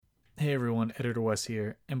Hey everyone, Editor Wes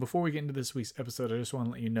here, and before we get into this week's episode, I just want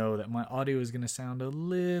to let you know that my audio is going to sound a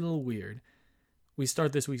little weird. We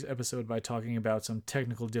start this week's episode by talking about some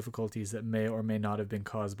technical difficulties that may or may not have been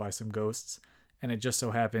caused by some ghosts, and it just so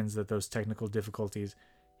happens that those technical difficulties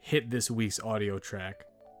hit this week's audio track,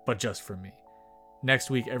 but just for me. Next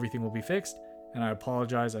week, everything will be fixed, and I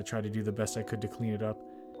apologize. I tried to do the best I could to clean it up.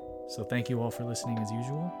 So thank you all for listening as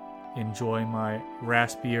usual. Enjoy my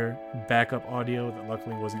raspier backup audio that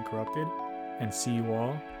luckily wasn't corrupted, and see you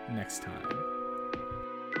all next time.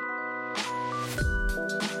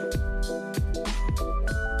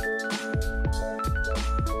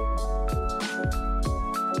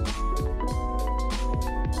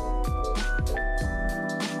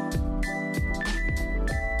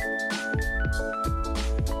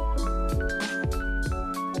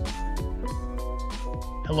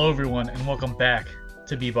 Hello everyone, and welcome back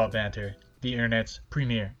to Bebop Banter, the internet's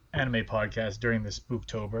premier anime podcast during the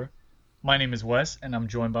Spooktober. My name is Wes, and I'm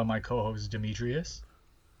joined by my co-host Demetrius.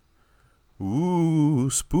 Ooh,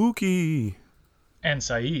 spooky. And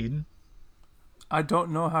Saeed. I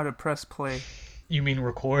don't know how to press play. You mean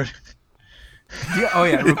record? Yeah,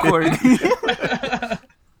 record.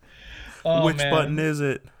 Which button is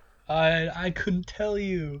it? I couldn't tell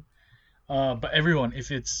you. But everyone,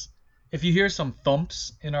 if you hear some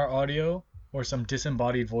thumps in our audio or some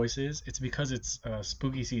disembodied voices, it's because it's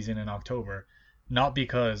spooky season in October, not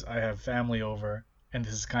because I have family over and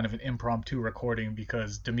this is kind of an impromptu recording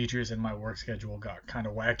because Demetrius and my work schedule got kind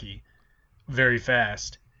of wacky very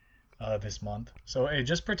fast this month. So hey,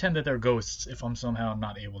 just pretend that they're ghosts if I'm somehow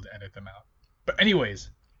not able to edit them out. But anyways,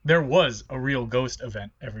 there was a real ghost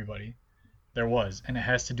event, everybody. There was, and it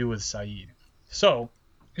has to do with Saeed. So,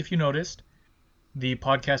 if you noticed, the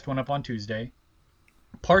podcast went up on Tuesday,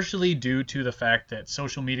 partially due to the fact that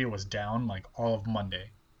social media was down like all of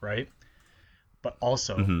Monday, right? But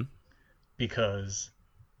also because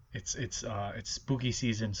it's spooky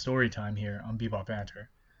season story time here on Bebop Banter.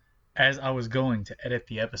 As I was going to edit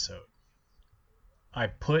the episode, I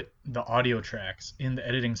put the audio tracks in the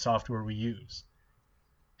editing software we use.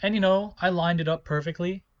 And I lined it up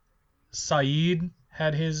perfectly. Saeed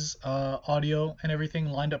had his audio and everything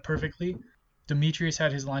lined up perfectly. Demetrius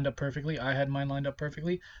had his lined up perfectly. I had mine lined up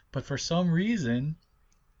perfectly. But for some reason,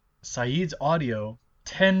 Saeed's audio,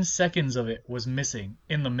 10 seconds of it was missing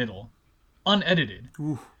in the middle. Unedited.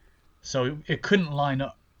 Ooh. So it couldn't line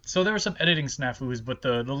up. So there were some editing snafus, but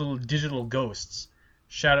the little digital ghosts.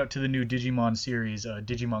 Shout out to the new Digimon series,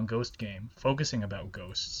 Digimon Ghost game, focusing about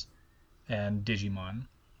ghosts and Digimon.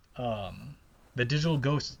 The digital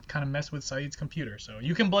ghosts kind of mess with Saeed's computer, so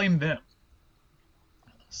you can blame them.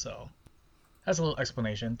 So that's a little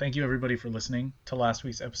explanation. Thank you everybody for listening to last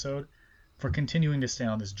week's episode, for continuing to stay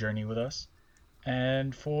on this journey with us,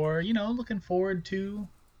 and for, looking forward to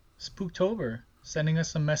Spooktober, sending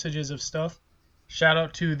us some messages of stuff. Shout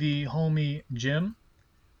out to the homie Jim.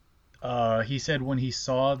 He said when he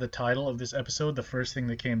saw the title of this episode, the first thing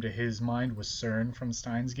that came to his mind was CERN from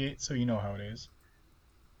Steins Gate, so you know how it is.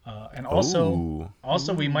 And also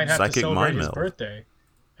we might have to celebrate his birthday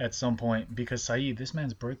at some point, because Saeed, this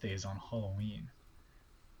man's birthday is on Halloween.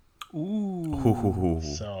 Ooh.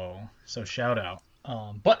 So shout out.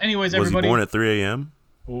 But anyways, everybody. Was he born at 3 a.m.?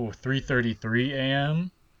 Ooh, 3:33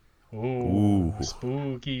 a.m. Ooh,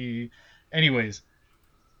 spooky. Anyways,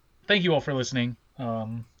 thank you all for listening.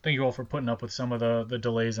 Thank you all for putting up with some of the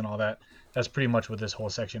delays and all that. That's pretty much what this whole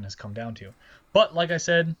section has come down to. But like I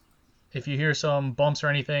said, if you hear some bumps or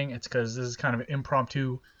anything, it's because this is kind of an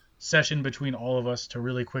impromptu session between all of us to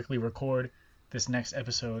really quickly record this next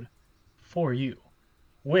episode for you,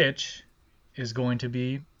 which is going to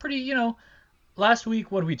be pretty, last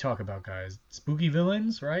week, what did we talk about, guys? Spooky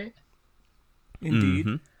villains, right?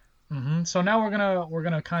 Indeed. So now we're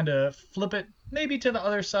gonna kind of flip it maybe to the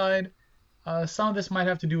other side. Some of this might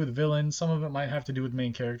have to do with villains, some of it might have to do with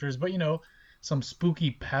main characters, but some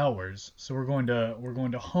spooky powers. So we're going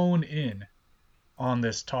to hone in on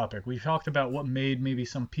this topic. We talked about what made maybe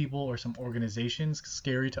some people or some organizations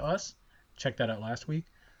scary to us. Check that out last week.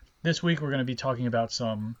 This week we're going to be talking about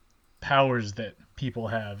some powers that people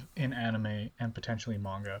have in anime and potentially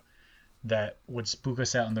manga that would spook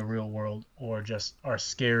us out in the real world, or just are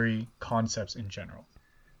scary concepts in general.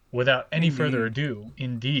 Without any further ado,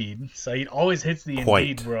 indeed, Saeed always hits the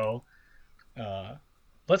indeed, bro.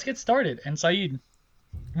 Let's get started. And Saeed,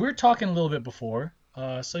 we were talking a little bit before,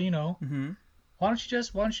 so why don't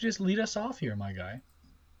you just lead us off here, my guy?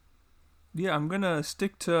 Yeah, I'm gonna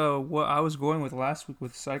stick to what I was going with last week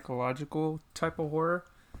with psychological type of horror.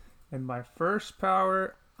 And my first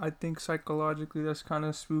power, I think psychologically that's kind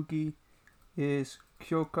of spooky, is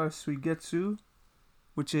Kyoka Suigetsu.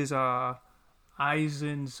 which is Aizen's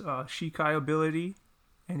Shikai ability.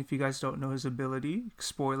 And if you guys don't know his ability,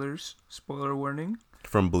 spoiler warning.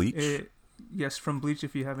 From Bleach? Yes, from Bleach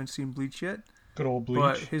if you haven't seen Bleach yet. Good old Bleach.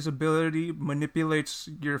 But his ability manipulates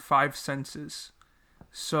your 5 senses.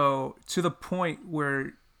 So, to the point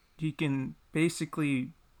where he can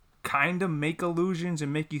basically kind of make illusions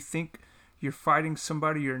and make you think you're fighting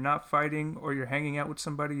somebody you're not fighting, or you're hanging out with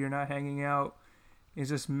somebody you're not hanging out. It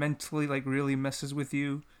just mentally, like, really messes with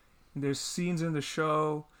you. And there's scenes in the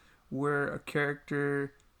show where a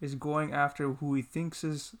character is going after who he thinks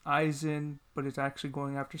is Aizen, but it's actually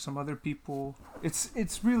going after some other people.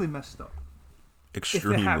 It's really messed up.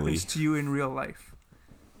 Extremely. If it happens to you in real life,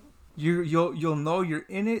 you'll know you're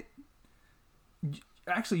in it.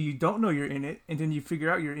 Actually, you don't know you're in it, and then you figure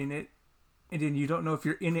out you're in it, and then you don't know if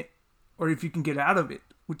you're in it or if you can get out of it,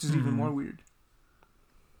 which is even more weird.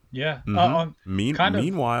 Yeah. Meanwhile,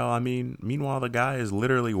 the guy is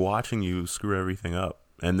literally watching you screw everything up,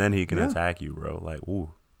 and then he can attack you, bro. Like,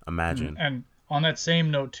 ooh, imagine. And on that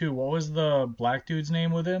same note too, what was the black dude's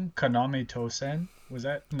name with him? Kaname Tosen? Was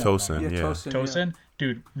that Tosen? Yeah. Tosen. Yeah.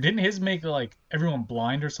 Dude, didn't his make like everyone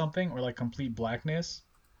blind or something, or like complete blackness?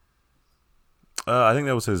 I think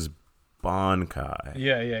that was his Bankai.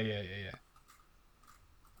 Yeah.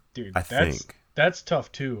 Dude, I think that's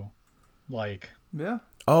tough too. Like, yeah.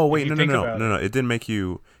 Oh wait, no. it. It didn't make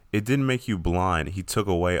you blind. He took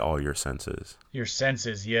away all your senses. Your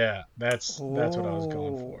senses, yeah. That's what I was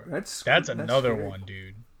going for. That's another scary. one,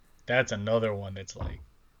 dude. That's another one that's like,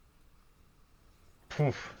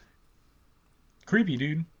 poof. Creepy,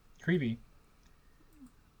 dude. Creepy.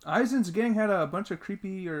 Aizen's gang had a bunch of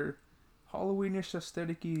creepy or Halloweenish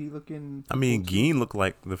aesthetic-y looking. I mean, Gin looked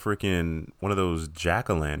like the freaking one of those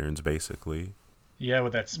jack-o'-lanterns, basically. Yeah,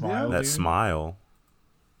 with that smile. That dude. smile.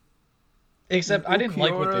 Except I didn't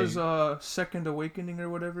like what they. Second Awakening or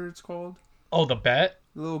whatever it's called. Oh, the bat.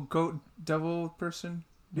 The little goat devil person.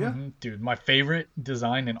 Yeah, Dude, my favorite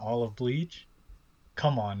design in all of Bleach.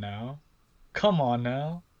 Come on now.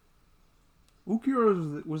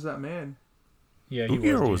 Ukiro was that man. Yeah, he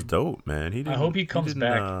Ukiro was dude. dope, man. I hope he comes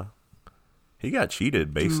back. He got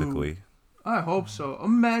cheated, basically. Dude, I hope so.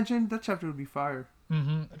 Imagine that chapter would be fire.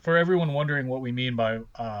 For everyone wondering what we mean by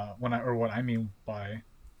what I mean by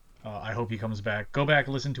I hope he comes back, go back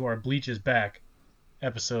and listen to our Bleach is Back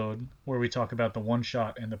episode where we talk about the one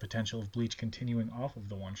shot and the potential of Bleach continuing off of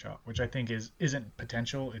the one shot, which I think isn't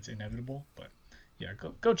potential, it's inevitable. But yeah,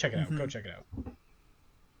 go check it out. Go check it out.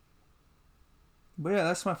 But yeah,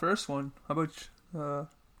 that's my first one. How about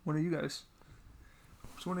one of you guys?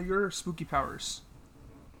 What's one of your spooky powers?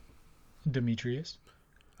 Demetrius.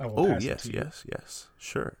 Oh, yes.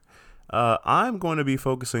 Sure. I'm going to be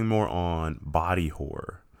focusing more on body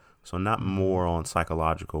horror. So not more on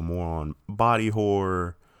psychological, more on body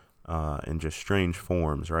horror and just strange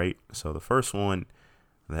forms, right? So the first one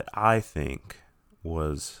that I think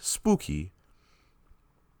was spooky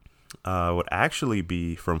would actually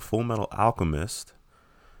be from Full Metal Alchemist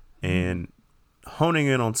and honing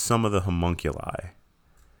in on some of the homunculi.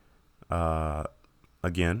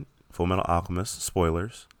 Again, Full Metal Alchemist,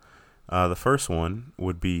 spoilers. The first one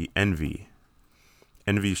would be Envy.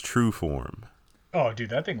 Envy's true form. Oh, dude,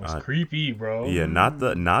 that thing was creepy, bro. Yeah, not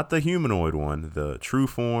the humanoid one. The true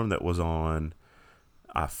form that was on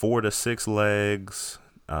 4 to 6 legs,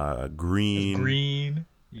 green,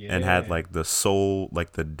 yeah. And had like the soul,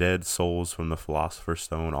 like the dead souls from the Philosopher's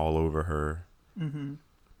Stone all over her. Mm-hmm.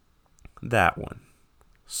 That one,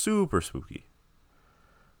 super spooky.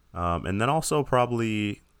 And then also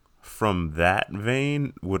probably from that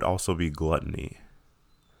vein would also be Gluttony,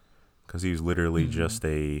 because he's literally just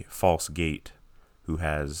a false gate who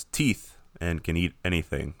has teeth and can eat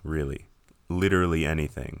anything, really. Literally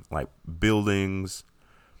anything. Like buildings,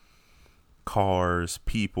 cars,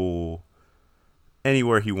 people,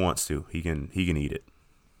 anywhere he wants to, he can eat it.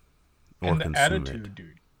 Or and the consume attitude, it.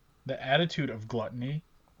 dude. The attitude of Gluttony,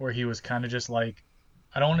 where he was kind of just like,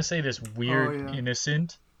 I don't want to say this weird,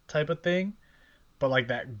 innocent type of thing, but like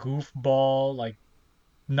that goofball, like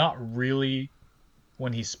not really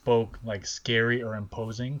when he spoke like scary or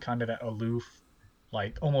imposing, kind of that aloof,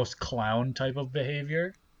 like almost clown type of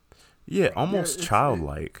behavior. Yeah, almost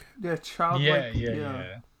childlike. Childlike.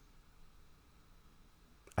 Yeah.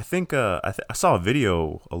 I think I saw a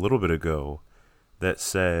video a little bit ago that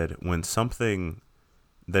said when something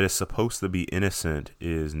that is supposed to be innocent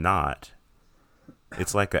is not,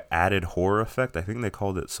 it's like an added horror effect. I think they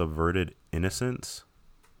called it subverted innocence.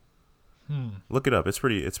 Look it up. It's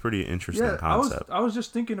pretty interesting concept. I was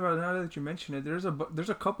just thinking about it now that you mention it. There's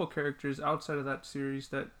a couple characters outside of that series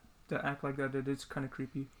that act like that. It's kind of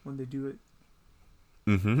creepy when they do it.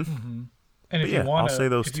 Mm-hmm. Hmm. And But yeah, I'll say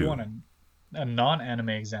those if you two. want a non-anime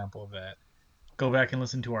example of that, go back and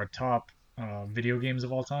listen to our top video games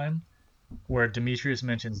of all time, where Demetrius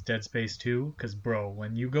mentions Dead Space 2. Because bro,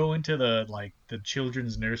 when you go into the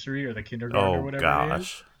children's nursery or the kindergarten or Oh whatever it is,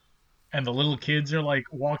 gosh. and the little kids are like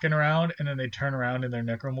walking around, and then they turn around in their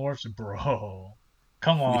necromorphs, bro,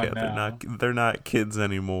 come on Yeah, now. they're not kids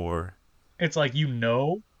anymore. It's like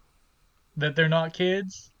that they're not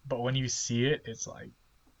kids, but when you see it, it's like,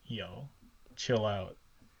 yo, chill out.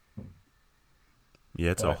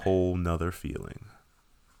 Yeah, it's a But whole nother feeling.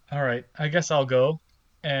 all right, I guess I'll go.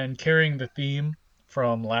 And carrying the theme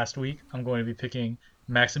from last week, I'm going to be picking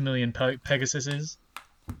Maximilian Pegasus's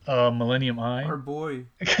Millennium Eye. Our boy.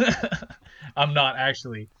 I'm not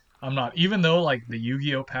actually. I'm not. Even though like the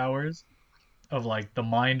Yu-Gi-Oh powers of like the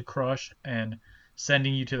Mind Crush and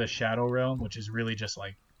sending you to the Shadow Realm, which is really just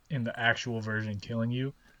like in the actual version killing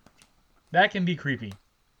you, that can be creepy.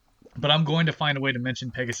 But I'm going to find a way to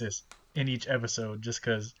mention Pegasus in each episode just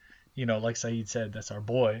because, like Saeed said, that's our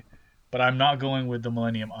boy. But I'm not going with the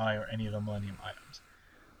Millennium Eye or any of the Millennium items.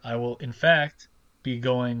 I will, in fact, be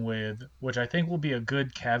going with, which I think will be a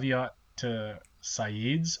good caveat to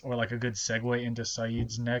Saeed's, or like a good segue into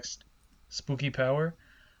Saeed's next spooky power.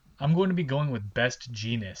 I'm going to be going with Best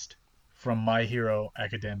Genist from My Hero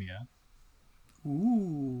Academia.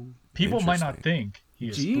 Ooh. People might not Interesting. think he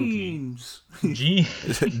is spooky. Jeans.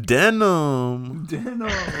 Gene, Denim. Denim.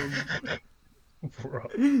 bro.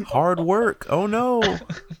 Hard work. Oh no.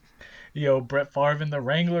 Yo, Brett Favre in the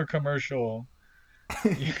Wrangler commercial.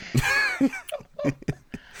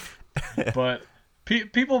 But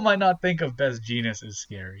people might not think of Best Genus as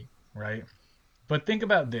scary, right? But think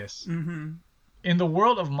about this. Mm-hmm. In the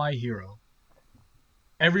world of My Hero,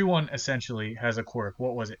 everyone essentially has a quirk.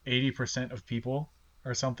 What was it? 80% of people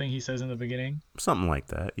or something he says in the beginning. Something like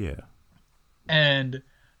that, yeah. And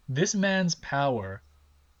this man's power,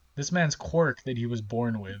 this man's quirk that he was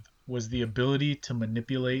born with was the ability to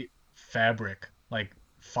manipulate fabric, like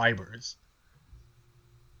fibers.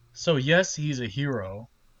 So yes, he's a hero,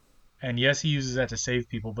 and yes, he uses that to save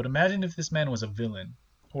people, but imagine if this man was a villain,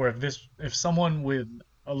 or if someone with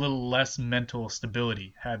a little less mental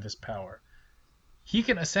stability had this power. He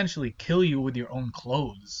can essentially kill you with your own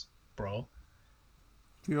clothes, bro.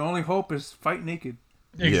 Your only hope is fight naked.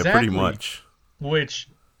 Yeah, pretty much. Which,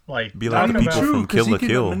 like, Be like talking people about, from Kill he la can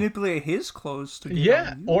Kill. manipulate his clothes to get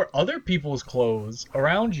yeah, on you. or other people's clothes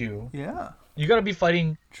around you. Yeah. You gotta be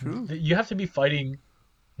fighting. True. You have to be fighting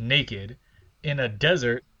naked in a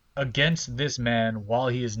desert against this man while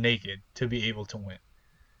he is naked to be able to win.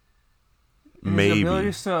 His Maybe. ability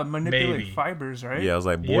is to manipulate Maybe. fibers, right? Yeah, I was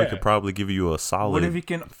like, boy Yeah. could probably give you a What solid if he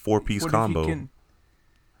can 4-piece what combo. If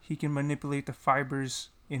he can manipulate the fibers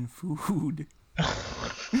in food.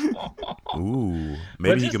 Ooh.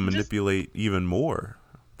 Maybe he just- can manipulate even more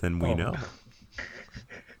than we Oh. know.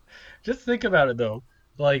 Just think about it though.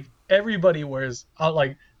 Like everybody wears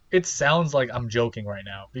like it sounds like I'm joking right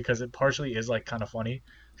now because it partially is like kind of funny,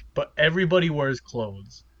 but everybody wears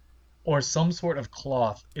clothes or some sort of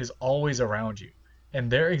cloth is always around you. And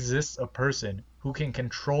there exists a person who can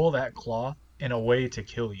control that cloth in a way to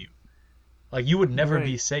kill you. Like you would never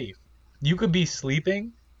be Right. safe. You could be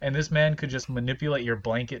sleeping and this man could just manipulate your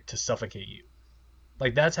blanket to suffocate you.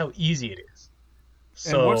 Like that's how easy it is.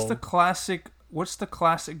 So And what's the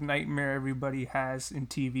classic nightmare everybody has in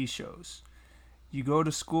TV shows? You go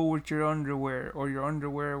to school with your underwear or your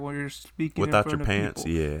underwear while you're speaking Without in your front pants, of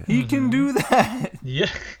people. yeah. He can do that. yeah,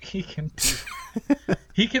 he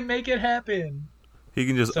can make it happen. He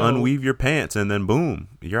can just So- unweave your pants and then boom,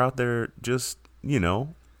 you're out there just,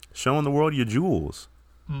 showing the world your jewels.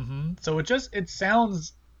 So it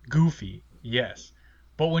sounds goofy, yes,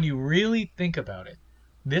 but when you really think about it,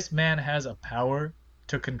 this man has a power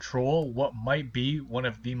to control what might be one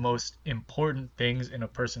of the most important things in a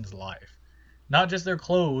person's life. Not just their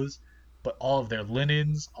clothes, but all of their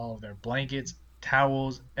linens, all of their blankets,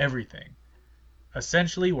 towels, everything.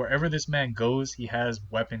 Essentially, wherever this man goes, he has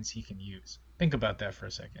weapons he can use. Think about that for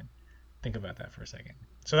a second.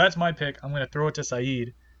 So that's my pick. I'm going to throw it to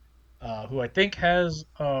Saeed, who I think has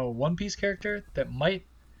a One Piece character that might,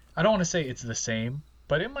 I don't want to say it's the same,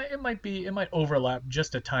 but it might overlap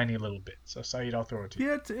just a tiny little bit. So Saeed, I'll throw it to you.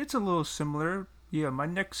 Yeah, it's a little similar. Yeah, my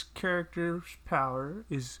next character's power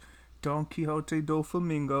is Don Quixote do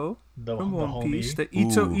Flamingo The from One homie. Piece, the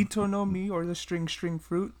Ooh. Ito no Mi, or the string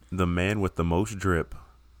fruit. The man with the most drip.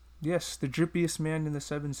 Yes, the drippiest man in the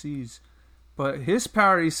seven seas. But his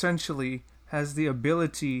power essentially has the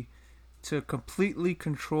ability to completely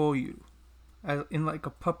control you, in like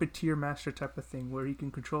a puppeteer master type of thing, where he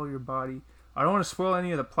can control your body. I don't want to spoil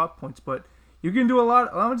any of the plot points, but You can do a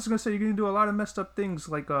lot. I'm just gonna say you can do a lot of messed up things,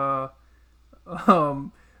 like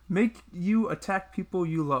make you attack people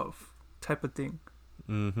you love, type of thing.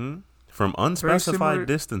 Mm-hmm. From Very unspecified similar-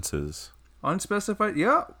 distances. Unspecified,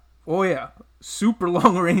 yeah. Oh yeah, super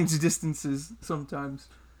long range distances sometimes.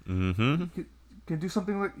 Mm-hmm. Can do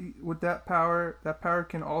something like with that power. That power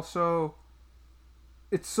can also.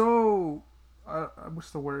 It's so.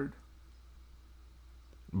 What's the word?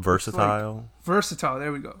 Versatile. Versatile.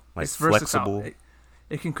 There we go. Like It's versatile. flexible.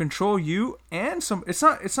 It can control you and some. It's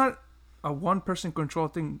not a one person control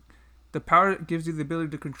thing. The power gives you the ability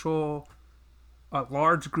to control a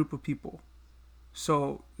large group of people.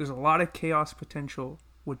 So there's a lot of chaos potential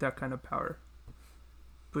with that kind of power.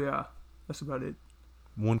 But yeah, that's about it.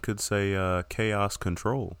 One could say chaos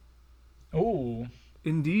control. Oh,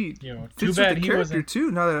 Indeed. you know, Fits too with bad the he character wasn't.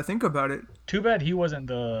 too. Now that I think about it. Too bad he wasn't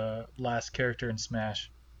the last character in Smash.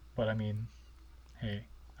 But I mean, hey,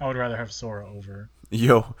 I would rather have Sora over.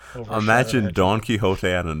 Yo, Over imagine Shadow Don Quixote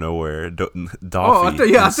out of nowhere. Doffy Oh,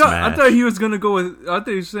 I in Smash. thought he was gonna go with. I thought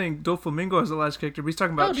he was saying Doflamingo as the last character, but he's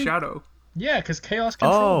talking about dude. Shadow. Yeah, because Chaos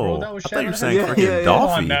Control, bro. That was I thought you were Shadow saying Yeah, freaking yeah, yeah. Come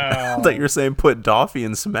Doffy. on now. I thought you were saying put Doffy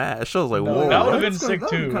in Smash. I was like, No, whoa. that would've what? been sick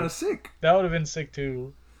too. Kind of sick. That would have been sick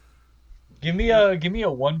too. Give me a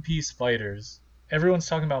One Piece Fighters. Everyone's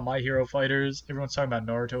talking about My Hero Fighters. Everyone's talking about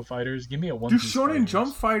Naruto Fighters. Give me a One Do Piece Shonen Fighters.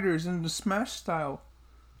 Jump Fighters in the Smash style.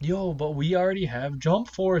 Yo, but we already have Jump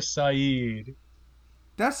Force, Saeed.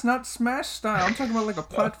 That's not Smash style. I'm talking about like a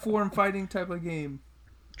platform fighting type of game.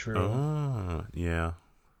 True. Oh, yeah.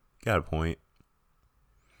 Got a point.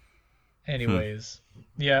 Anyways,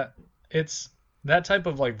 yeah, it's that type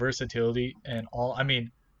of like versatility and all. I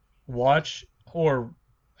mean, watch or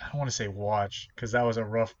I don't want to say watch because that was a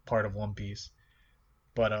rough part of One Piece,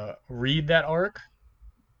 but read that arc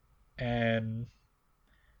and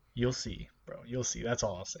you'll see, bro. You'll see. That's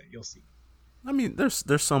all I'll say. You'll see. I mean, there's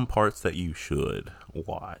some parts that you should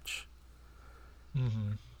watch.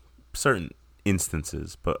 Mm-hmm. Certain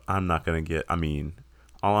instances, but I'm not gonna get. I mean,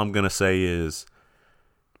 all I'm gonna say is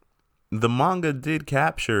the manga did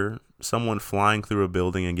capture someone flying through a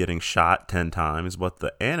building and getting shot 10 times, but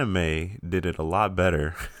the anime did it a lot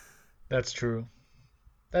better. That's true.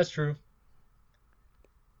 That's true.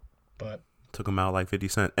 But Took him out like 50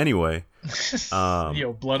 Cent. Anyway,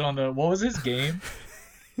 yo, blood on the what was his game?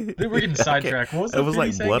 We're getting sidetracked. What was it was 50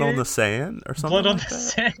 like Cent Blood on game? the Sand or something. Blood on like the that.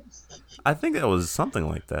 Sand. I think that was something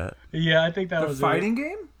like that. Yeah, I think that The was fighting it.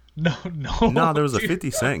 game? No. No, there was a dude.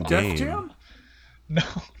 50 Cent Def game. Jam? No,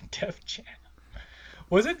 Def Jam.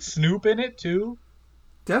 Was it Snoop in it too?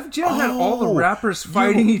 Def Jam had all the Oh, rappers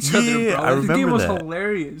fighting each other, yeah, bro. I The game remember was that.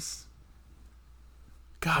 hilarious.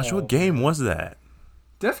 Gosh, Oh, what game was that?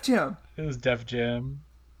 Def Jam. It was Def Jam.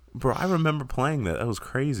 Bro, I remember playing that. That was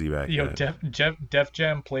crazy back Yo, then. Def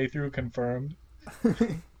Jam playthrough confirmed.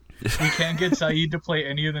 We can't get Saeed to play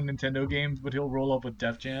any of the Nintendo games, but he'll roll up with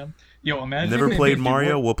Def Jam. Yo, imagine Never if played we're-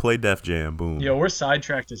 Mario, we'll play Def Jam. Boom. Yo, we're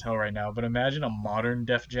sidetracked as hell right now, but imagine a modern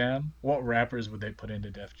Def Jam. What rappers would they put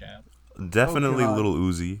into Def Jam? Definitely Oh, God. Little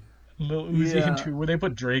Uzi. Lil Uzi Yeah. and True. Would they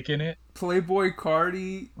put Drake in it? Playboy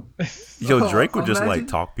Cardi. Yo, Drake would just like Imagine-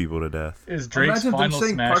 talk people to death. Is Drake's Imagine them final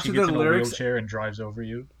saying smash? parts He of gets their in a lyrics- wheelchair and drives over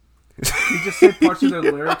you. You just say parts of their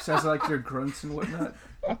lyrics as like their grunts and whatnot.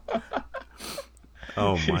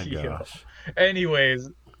 Oh my Yo. gosh. Anyways,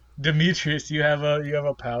 Demetrius, you have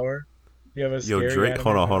a power. You have a Yo, scary Drake, anime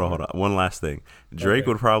hold power. on. One last thing. Drake Okay.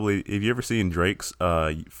 would probably, have you ever seen Drake's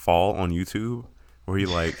fall on YouTube? Where he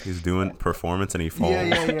like, he's doing performance and he falls?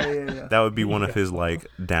 Yeah. That would be one of his like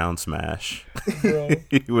down smash. Bro,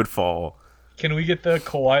 He would fall. can we get the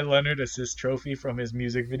Kawhi Leonard assist trophy from his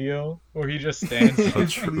music video where he just stands?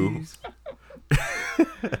 That's true. Please.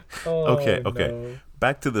 Oh, Okay. no.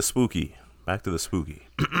 Back to the spooky.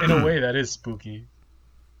 In a way, that is spooky.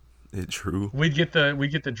 Is it true? We'd get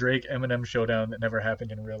the Drake Eminem showdown that never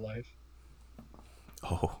happened in real life.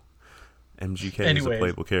 Oh. MGK is a Anyways.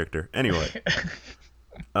 playable character. Anyway.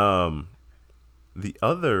 The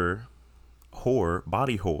other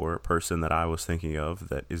body horror person that I was thinking of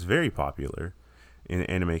that is very popular in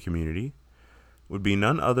the anime community would be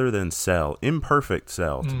none other than Cell, Imperfect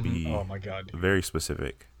Cell, to be Oh my god. Dude. very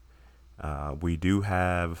specific. We do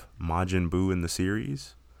have Majin Buu in the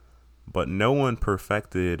series, but no one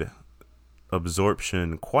perfected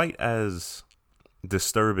absorption quite as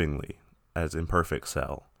disturbingly as Imperfect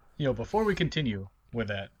Cell. Yo, before we continue with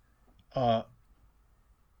that,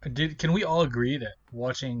 can we all agree that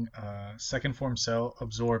watching Second Form Cell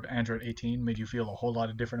absorb Android 18 made you feel a whole lot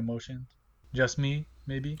of different emotions? Just me,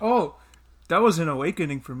 maybe? Oh, that was an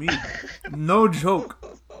awakening for me. No joke.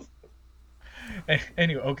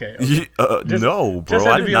 Anyway, okay. No, just bro, had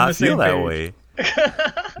I to did be on the not feel same that page. way.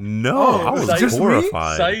 No, Oh, I was just me?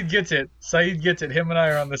 horrified. Saeed gets it. Saeed gets it. Him and I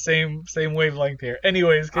are on the same wavelength here.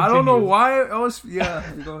 Anyways, I continue. don't know why I was. Yeah,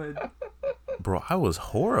 go ahead. Bro, I was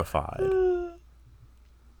horrified.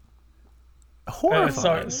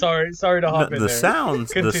 Horrified. Sorry to hop in The there.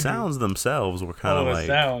 sounds, Continue. the sounds themselves were kind Oh, of the like,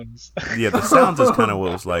 sounds. yeah, the sounds is kind of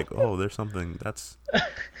what was like, oh, there's something that's,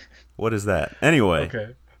 what is that? Anyway,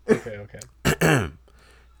 Okay.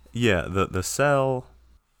 yeah, the Cell,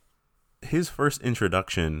 his first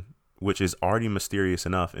introduction, which is already mysterious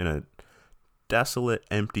enough in a desolate,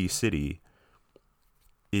 empty city,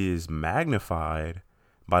 is magnified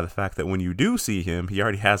by the fact that when you do see him, he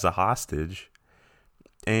already has a hostage,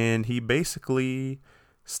 and he basically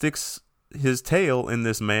sticks his tail in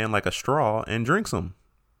this man like a straw and drinks him.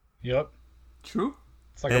 Yep. True.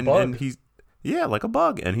 It's like a bug. And he's like a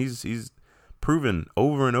bug, and he's proven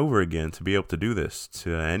over and over again to be able to do this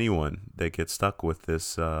to anyone that gets stuck with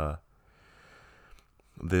this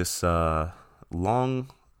long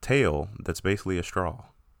tail that's basically a straw.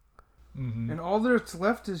 Mm-hmm. And all that's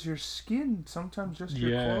left is your skin. Sometimes just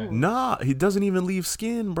your clothes. Nah, he doesn't even leave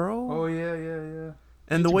skin, bro. Oh yeah.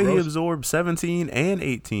 And It's the way he gross. absorbed 17 and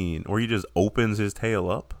 18, or he just opens his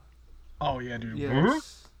tail up. Oh yeah, dude.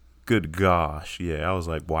 Yes. Good gosh, yeah. I was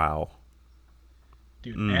like, wow.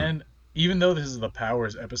 Dude, and even though this is the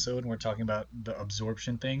Powers episode and we're talking about the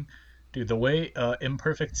absorption thing, dude, the way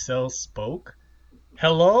Imperfect Cell spoke,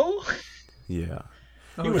 hello? Yeah.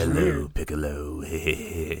 Oh, He was yeah. weird. Piccolo.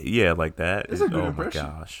 Yeah, like that. It's a good oh impression. my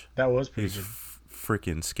gosh. That was pretty He's good.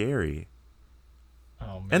 freaking scary.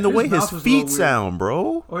 Oh man. And the way His his mouth was a feet little weird. sound,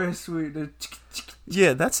 bro. Oh yeah, sweet.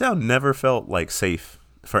 Yeah, that sound never felt like safe.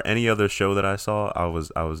 For any other show that I saw, I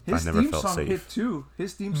His never theme felt song safe. hit too.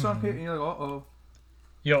 His theme song hit, and you're like, uh-oh.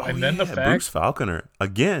 Yo, and then the Bruce fact, Falconer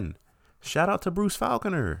again. Shout out to Bruce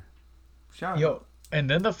Falconer. Shout yo, and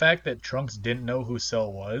then the fact that Trunks didn't know who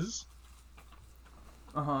Cell was,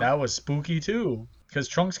 Uh-huh. that was spooky too. Because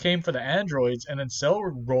Trunks came for the androids, and then Cell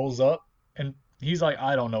rolls up, and he's like,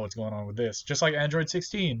 I don't know what's going on with this. Just like Android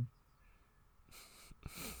 16.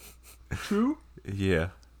 True. Yeah.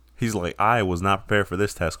 He's like, I was not prepared for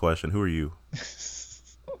this test question. Who are you?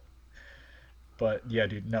 But yeah,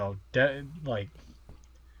 dude, no, like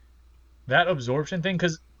that absorption thing.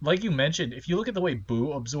 Because like you mentioned, if you look at the way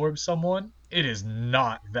Boo absorbs someone, it is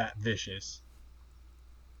not that vicious.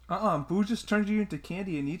 Boo just turns you into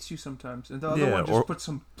candy and eats you sometimes, and the other Yeah, one just or- puts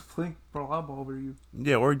some flink blob over you.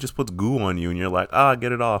 Yeah, or he just puts goo on you and you're like,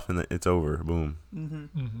 get it off, and it's over.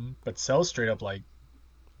 Boom. But Cell straight up like,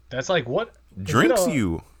 that's like what is it Drinks a-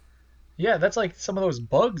 you. Yeah, that's like some of those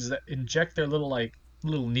bugs that inject their little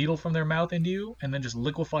needle from their mouth into you, and then just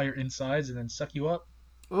liquefy your insides and then suck you up.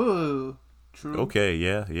 Ugh. True. Okay,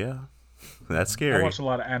 yeah. That's I scary. watched a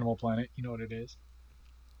lot of Animal Planet. You know what it is,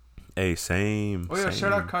 Hey, same. Oh yeah, same.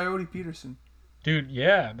 shout out Coyote Peterson. dude.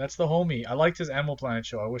 Yeah, that's the homie. I liked his Animal Planet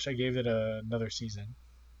show. I wish I gave it another season.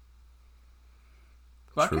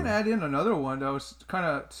 But I True. can add in another one that was kind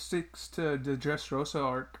of sticks to the Dressrosa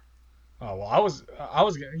arc. Oh well, I was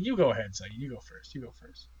gonna. You go ahead, Saeed. You go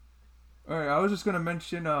first. All right, I was just gonna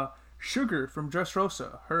mention Sugar from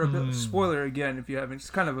Dressrosa. Her spoiler again if you haven't.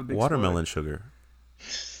 It's kind of a big Watermelon sugar.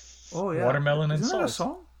 Spoiler. Oh yeah, Watermelon and Isn't that a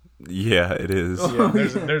salt. song? Yeah, it is. Oh, Yeah,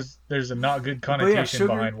 yeah. there's a not good yeah, connotation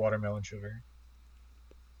sugar- behind watermelon sugar.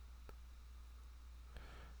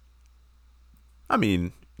 I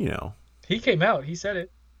mean, you know. He came out. He said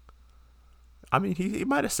it. I mean, he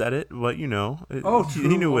might have said it, but you know, Oh, he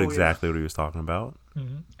true. knew Oh, yeah. exactly what he was talking about.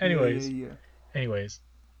 Anyways, Yeah. anyways.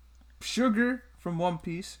 Sugar from One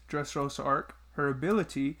Piece, Dressrosa arc. Her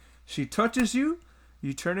ability: she touches you,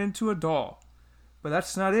 you turn into a doll. But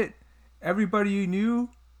that's not it. Everybody you knew,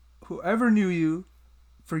 whoever knew you,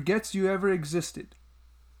 forgets you ever existed.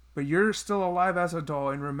 But you're still alive as a doll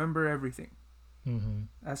and remember everything.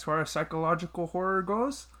 As far as psychological horror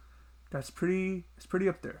goes, it's pretty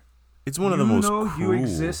up there. It's one of the most you cruel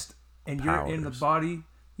exist and you're in the powers. body.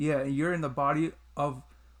 Yeah, you're in the body of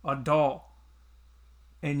a doll,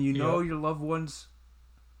 and you know Yep. your loved ones,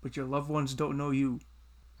 but your loved ones don't know you.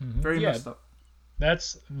 Very Yeah. messed up.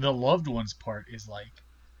 That's the loved ones part is like,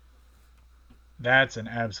 that's an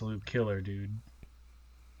absolute killer, dude.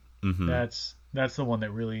 Mhm. That's the one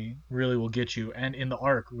that really will get you, and in the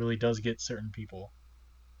arc really does get certain people.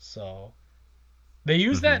 So they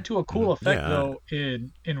use that to a cool effect Yeah. though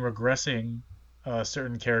in regressing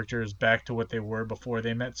certain characters back to what they were before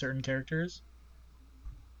they met certain characters.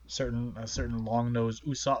 A certain long nosed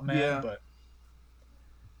Usopp man, Yeah.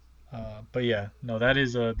 but yeah, no, that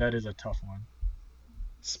is a tough one.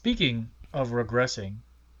 Speaking of regressing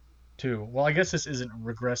too. Well, I guess this isn't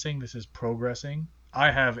regressing, this is progressing. I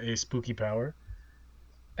have a spooky power.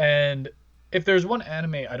 And if there's one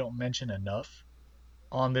anime I don't mention enough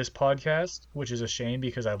on this podcast, which is a shame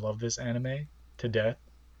because I love this anime to death,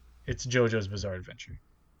 it's JoJo's Bizarre Adventure.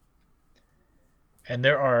 And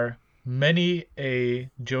there are many a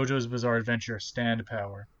JoJo's Bizarre Adventure stand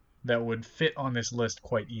power that would fit on this list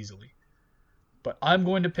quite easily. But I'm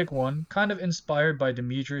going to pick one kind of inspired by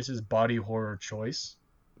Demetrius's body horror choice.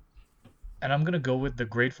 And I'm going to go with The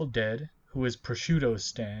Grateful Dead, who is Prosciutto's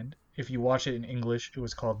stand. If you watch it in English, it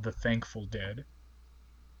was called The Thankful Dead.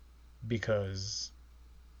 Because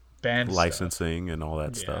band licensing stuff and all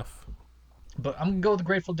that Yeah. stuff. But I'm going to go with The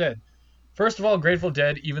Grateful Dead. First of all, Grateful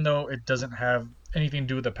Dead, even though it doesn't have anything to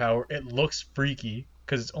do with the power, it looks freaky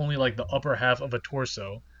because it's only like the upper half of a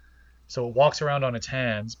torso. So it walks around on its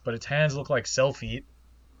hands, but its hands look like cell feet.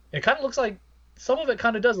 It kind of looks like, some of it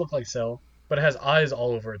kind of does look like cell, but it has eyes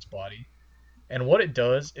all over its body. And what it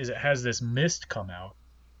does is it has this mist come out.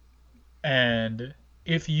 And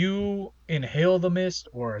if you inhale the mist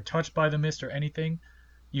or are touched by the mist or anything,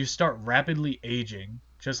 you start rapidly aging,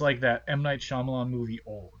 just like that M. Night Shyamalan movie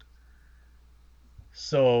Old.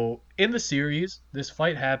 So in the series, this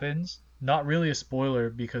fight happens. Not really a spoiler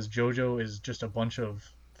because JoJo is just a bunch of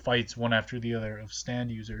fights one after the other of stand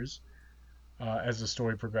users as the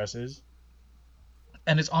story progresses.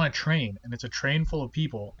 And it's on a train, and it's a train full of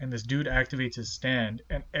people, and this dude activates his stand,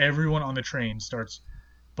 and everyone on the train starts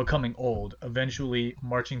becoming old, eventually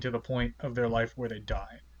marching to the point of their life where they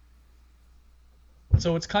die.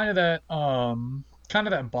 So it's kind of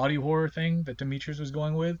that body horror thing that Demetrius was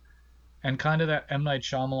going with, and kind of that M. Night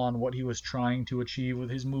Shyamalan, what he was trying to achieve with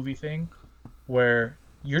his movie thing, where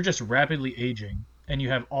you're just rapidly aging, and you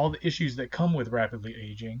have all the issues that come with rapidly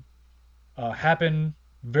aging happen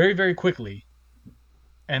very, very quickly,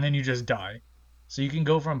 and then you just die. So you can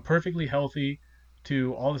go from perfectly healthy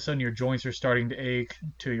to all of a sudden your joints are starting to ache,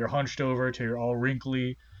 to you're hunched over, to you're all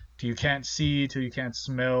wrinkly, to you can't see, to you can't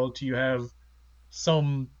smell, to you have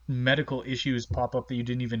some medical issues pop up that you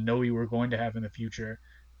didn't even know you were going to have in the future,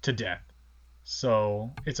 to death.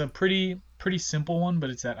 So it's a pretty simple one, but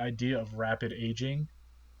it's that idea of rapid aging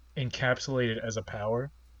encapsulated as a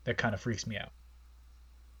power that kind of freaks me out.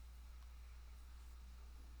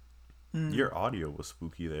 Your audio was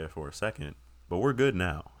spooky there for a second, but we're good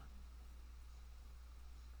now.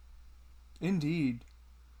 Indeed.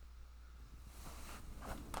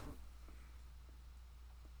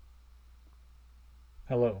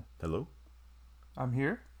 Hello. Hello? I'm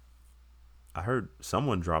here. I heard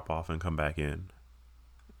someone drop off and come back in.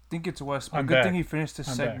 I think it's Wes, but I'm good back. thing he finished this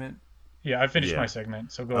I'm segment. Yeah, I finished Yeah. my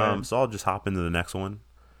segment, so go ahead. So I'll just hop into the next one.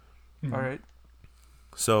 Mhm. All right.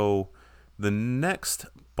 So the next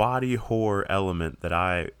body horror element that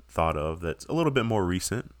I thought of that's a little bit more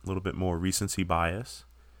recent, a little bit more recency bias,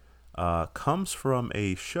 comes from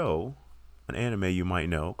a show, an anime you might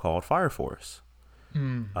know called Fire Force.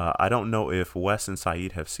 I don't know if Wes and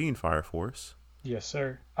Saeed have seen Fire Force. Yes,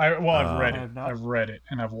 sir. I've read I it. have not. I've read it,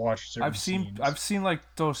 and I've watched certain scenes. I've seen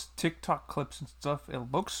like those TikTok clips and stuff. It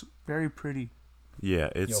looks very pretty. Yeah,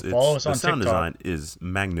 it's follow us the on sound TikTok. design is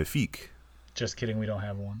magnifique. Just kidding, we don't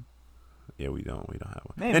have one. Yeah, we don't have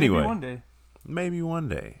one. Hey, Anyway, maybe one day. maybe one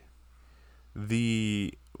day.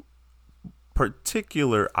 The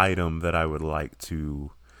particular item that I would like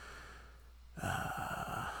to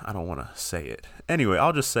I don't want to say it. Anyway,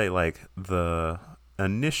 I'll just say like the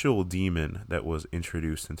initial demon that was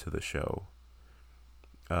introduced into the show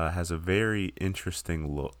has a very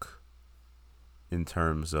interesting look in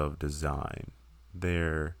terms of design.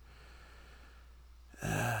 They're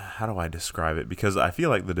how do I describe it? Because I feel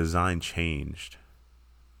like the design changed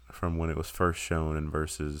from when it was first shown and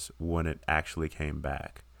versus when it actually came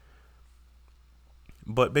back.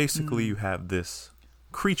 But basically, you have this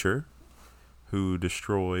creature who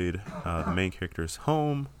destroyed the main character's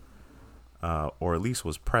home, or at least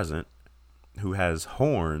was present, who has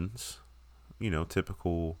horns,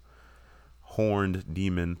 typical horned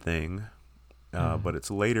demon thing. But it's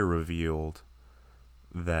later revealed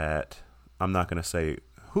that, I'm not going to say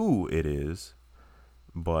who it is,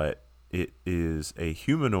 but it is a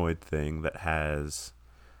humanoid thing that has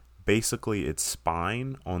basically its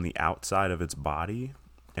spine on the outside of its body,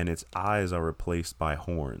 and its eyes are replaced by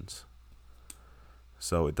horns.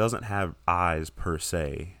 So it doesn't have eyes per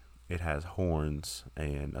se. It has horns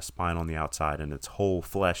and a spine on the outside, and its whole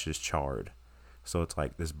flesh is charred. So it's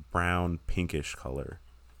like this brown pinkish color.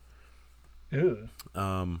 Ew.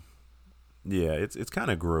 Yeah, it's kind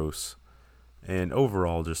of gross, and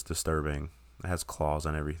overall just disturbing. It has claws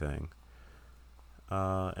and everything.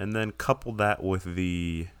 And then couple that with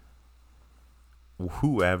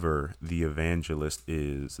whoever the evangelist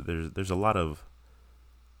is, there's a lot of,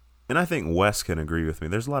 and I think Wes can agree with me.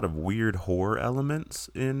 There's a lot of weird horror elements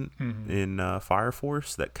in Fire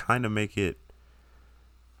Force that kind of make it,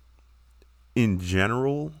 in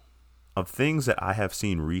general, of things that I have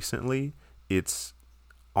seen recently, it's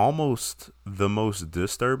almost the most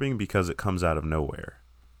disturbing because it comes out of nowhere.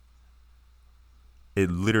 It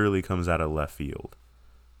literally comes out of left field.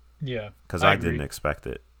 Yeah, because I didn't expect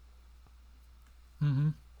it. Mm-hmm.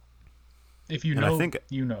 If you know,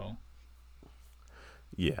 you know.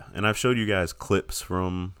 Yeah, and I've showed you guys clips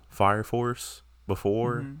from Fire Force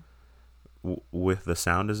before with the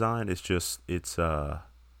sound design. It's just, I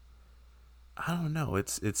don't know.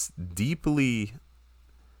 It's deeply,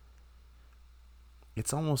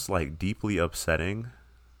 it's almost like deeply upsetting.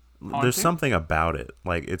 Haunting? There's something about it,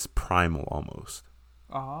 like it's primal almost.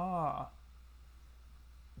 Ah.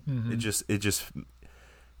 It just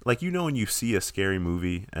like, you know, when you see a scary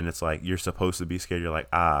movie and it's like you're supposed to be scared, you're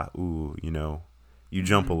like, ooh, you know, you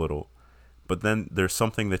jump a little, but then there's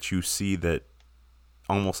something that you see that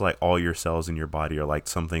almost like all your cells in your body are like,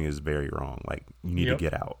 something is very wrong, like you need to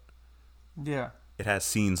get out. Yeah, it has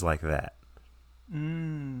scenes like that.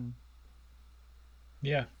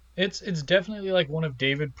 Yeah, it's definitely like one of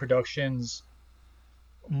David Productions'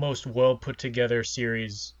 most well put together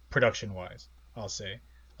series production wise, I'll say.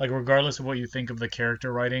 Like, regardless of what you think of the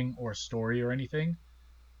character writing or story or anything,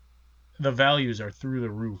 the values are through the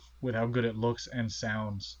roof with how good it looks and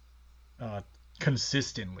sounds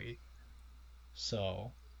consistently.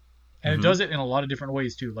 So, and it does it in a lot of different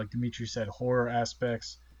ways too. Like Dimitri said, horror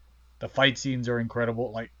aspects, the fight scenes are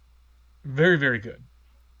incredible. Like, very, very good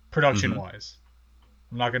production wise.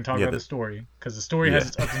 I'm not going to talk about the story because the story has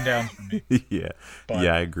its ups and downs for me. But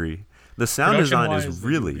I agree. The sound design is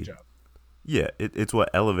really, it's what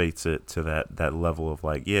elevates it to that level of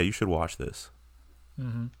like, you should watch this.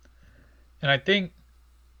 Mm-hmm. And I think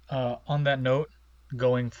on that note,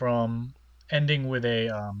 going from ending with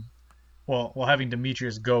a, having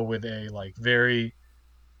Demetrius go with a like very,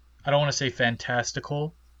 I don't want to say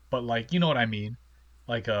fantastical, but like, you know what I mean?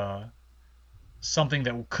 Like something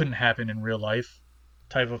that couldn't happen in real life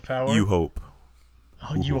type of power. You hope.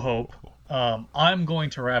 Oh, you hope. I'm going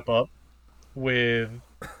to wrap up with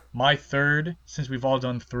my third, since we've all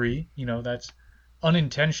done 3, you know, that's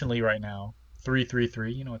unintentionally right now,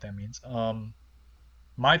 333, you know what that means.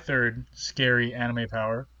 My third scary anime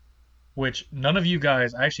power, which none of you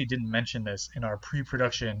guys, I actually didn't mention this in our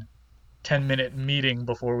pre-production 10-minute meeting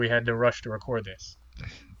before we had to rush to record this.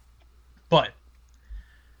 But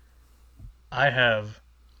I have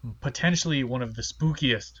potentially one of the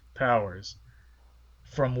spookiest powers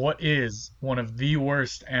from what is one of the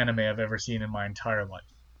worst anime I've ever seen in my entire life.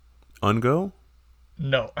 Ungo?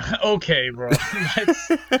 No. Okay, bro.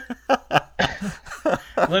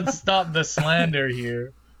 Let's stop the slander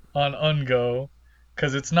here on Ungo,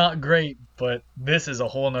 because it's not great, but this is a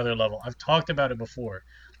whole nother level. I've talked about it before.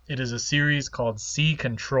 It is a series called Sea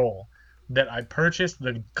Control that I purchased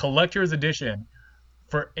the collector's edition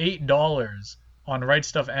for $8 on Right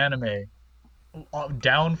Stuff Anime,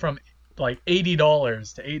 down from like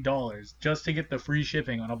 $80 to $8 just to get the free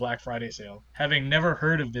shipping on a Black Friday sale, having never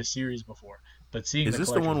heard of this series before, but seeing is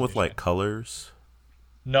this the one with like colors?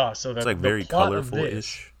 No, so that's like very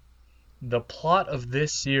colorful-ish. The plot of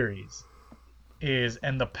this series is,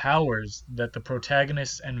 and the powers that the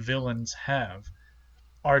protagonists and villains have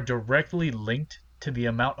are directly linked to the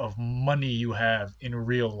amount of money you have in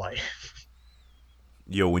real life.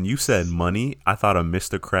 Yo, when you said money, I thought of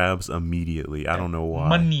Mr. Krabs immediately. I don't know why.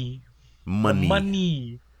 Money.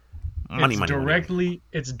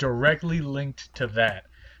 It's directly linked to that.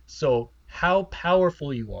 So how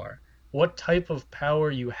powerful you are, what type of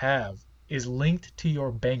power you have, is linked to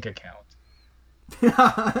your bank account.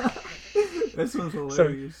 This one's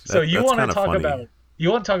hilarious. So you want to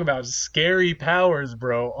talk about scary powers,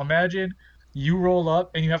 bro? Imagine you roll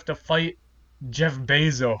up and you have to fight Jeff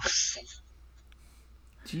Bezos.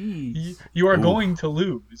 Jeez. You are going to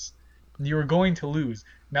lose. You are going to lose.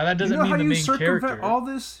 Now that doesn't mean the main character. All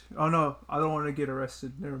this? Oh no, I don't want to get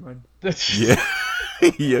arrested. Never mind. Yeah.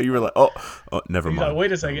 Yeah, you were like, oh never mind. Like,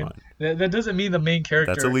 wait a second. That doesn't mean the main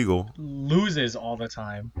character That's illegal. Loses all the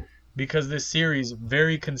time, because this series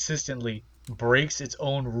very consistently breaks its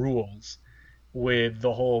own rules with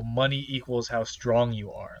the whole money equals how strong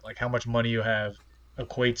you are. Like how much money you have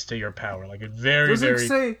equates to your power. Like it very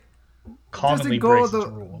commonly breaks its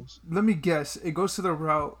rules. Let me guess. It goes to the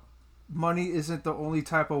route, money isn't the only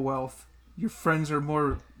type of wealth. Your friends are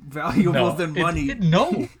more valuable than money.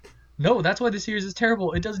 No, that's why the series is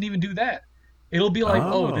terrible. It doesn't even do that. It'll be like,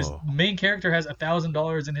 this main character has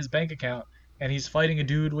 $1,000 in his bank account, and he's fighting a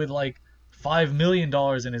dude with like $5 million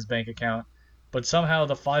in his bank account, but somehow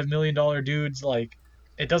the $5 million dude's like,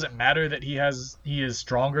 it doesn't matter that he is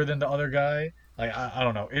stronger than the other guy. Like, I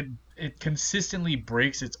don't know. It consistently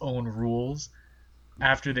breaks its own rules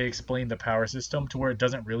after they explain the power system to where it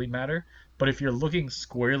doesn't really matter. But if you're looking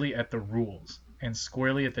squarely at the rules and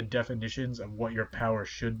squarely at the definitions of what your power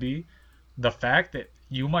should be, the fact that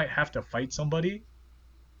you might have to fight somebody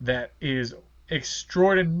that is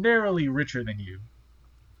extraordinarily richer than you,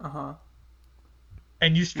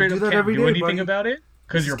 and you straight up can't do anything about it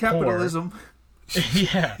because you're capitalism. Poor.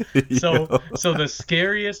 Yeah. So the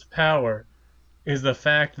scariest power is the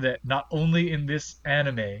fact that not only in this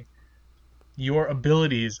anime your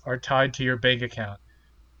abilities are tied to your bank account,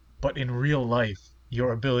 but in real life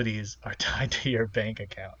your abilities are tied to your bank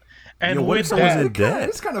account. And what if someone's in debt?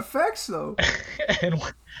 It's kind of facts, though.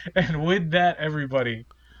 and with that, everybody,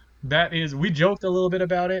 that is, we joked a little bit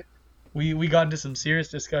about it. We got into some serious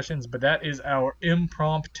discussions, but that is our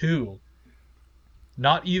impromptu.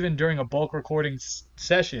 Not even during a bulk recording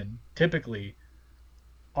session, typically,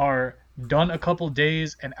 are done a couple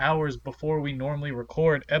days and hours before we normally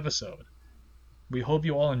record episode. We hope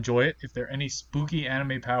you all enjoy it. If there are any spooky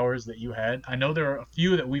anime powers that you had, I know there are a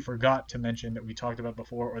few that we forgot to mention that we talked about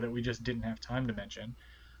before or that we just didn't have time to mention.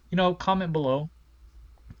 Comment below.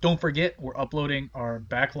 Don't forget, we're uploading our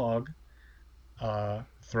backlog,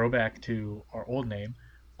 throwback to our old name,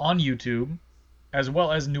 on YouTube, as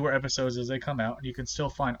well as newer episodes as they come out. And you can still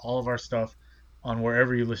find all of our stuff on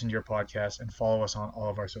wherever you listen to your podcast, and follow us on all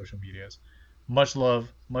of our social medias. Much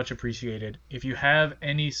love, much appreciated. If you have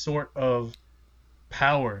any sort of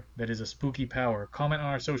power that is a spooky power, comment on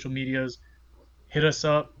our social medias, hit us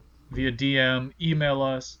up via DM, email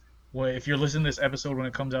us. If you're listening to this episode when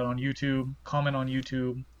it comes out on YouTube, comment on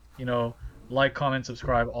YouTube, like, comment,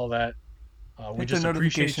 subscribe, all that. We just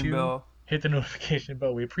appreciate you. Bell. Hit the notification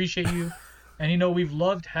bell. We appreciate you. And we've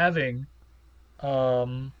loved having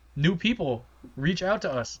new people reach out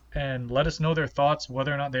to us and let us know their thoughts,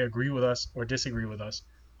 whether or not they agree with us or disagree with us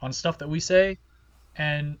on stuff that we say,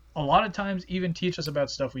 and a lot of times even teach us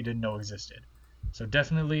about stuff we didn't know existed. So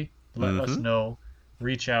definitely let us know,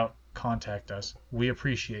 reach out, contact us. We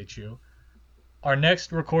appreciate you. Our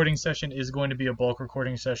next recording session is going to be a bulk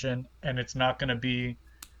recording session, and it's not going to be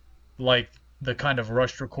like the kind of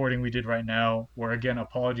rushed recording we did right now, where, again,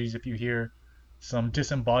 apologies if you hear some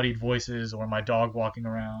disembodied voices or my dog walking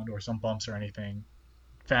around or some bumps or anything.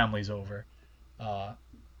 Family's over. But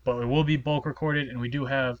it will be bulk recorded, and we do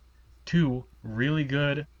have 2 really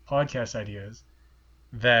good podcast ideas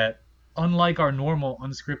that, unlike our normal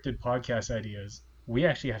unscripted podcast ideas, we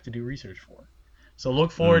actually have to do research for. So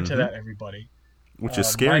look forward to that, everybody. Which is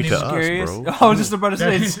scary to us, bro. I was just about to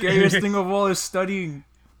say, the scariest thing of all is studying.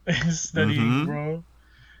 Bro.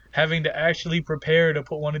 Having to actually prepare to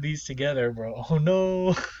put one of these together, bro. Oh,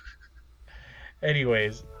 no.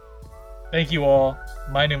 Anyways, thank you all.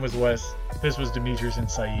 My name was Wes. This was Demetrius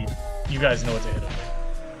and Saeed. You guys know what to hit up with.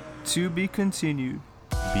 To be continued.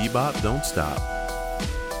 Bebop, don't stop.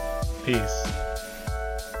 Peace.